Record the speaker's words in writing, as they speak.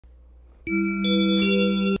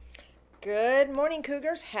Good morning,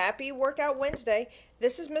 Cougars. Happy Workout Wednesday.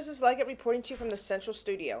 This is Mrs. Leggett reporting to you from the Central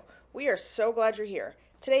Studio. We are so glad you're here.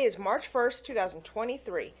 Today is March 1st,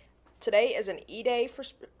 2023. Today is an E-Day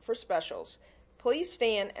for specials. Please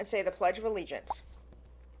stand and say the Pledge of Allegiance.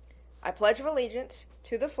 I pledge allegiance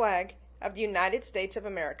to the flag of the United States of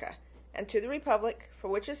America and to the republic for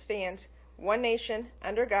which it stands, one nation,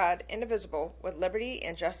 under God, indivisible, with liberty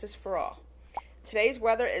and justice for all. Today's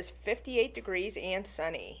weather is 58 degrees and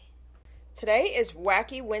sunny. Today is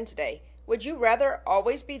Wacky Wednesday. Would you rather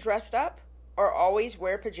always be dressed up or always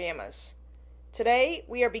wear pajamas? Today,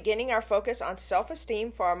 we are beginning our focus on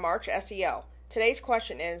self-esteem for our March SEL. Today's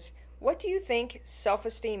question is, what do you think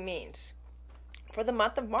self-esteem means? For the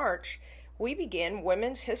month of March, we begin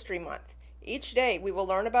Women's History Month. Each day, we will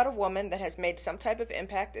learn about a woman that has made some type of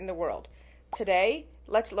impact in the world. Today,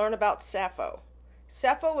 let's learn about Sappho.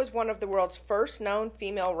 Sappho was one of the world's first known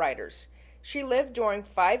female writers. She lived during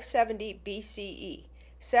 570 BCE.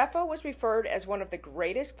 Sappho was referred as one of the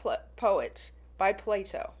greatest poets by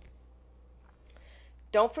Plato.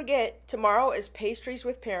 Don't forget, tomorrow is Pastries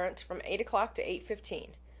with Parents from 8 o'clock to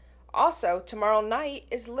 8:15. Also, tomorrow night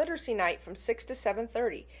is Literacy Night from 6 to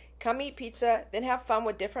 7:30. Come eat pizza, then have fun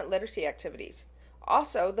with different literacy activities.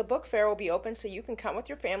 Also, the book fair will be open so you can come with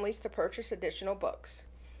your families to purchase additional books.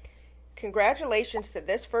 Congratulations to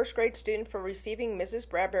this first grade student for receiving Mrs.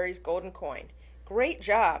 Bradbury's golden coin. Great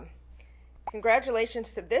job.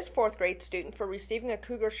 Congratulations to this fourth grade student for receiving a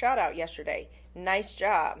Cougar shout out yesterday. Nice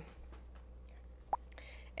job.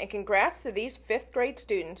 And congrats to these fifth grade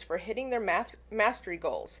students for hitting their mastery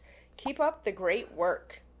goals. Keep up the great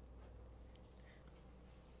work.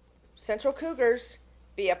 Central Cougars,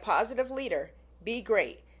 be a positive leader. Be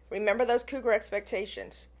great. Remember those Cougar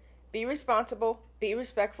expectations. Be responsible, be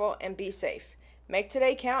respectful, and be safe. Make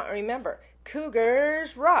today count, and remember,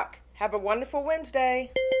 Cougars rock. Have a wonderful Wednesday.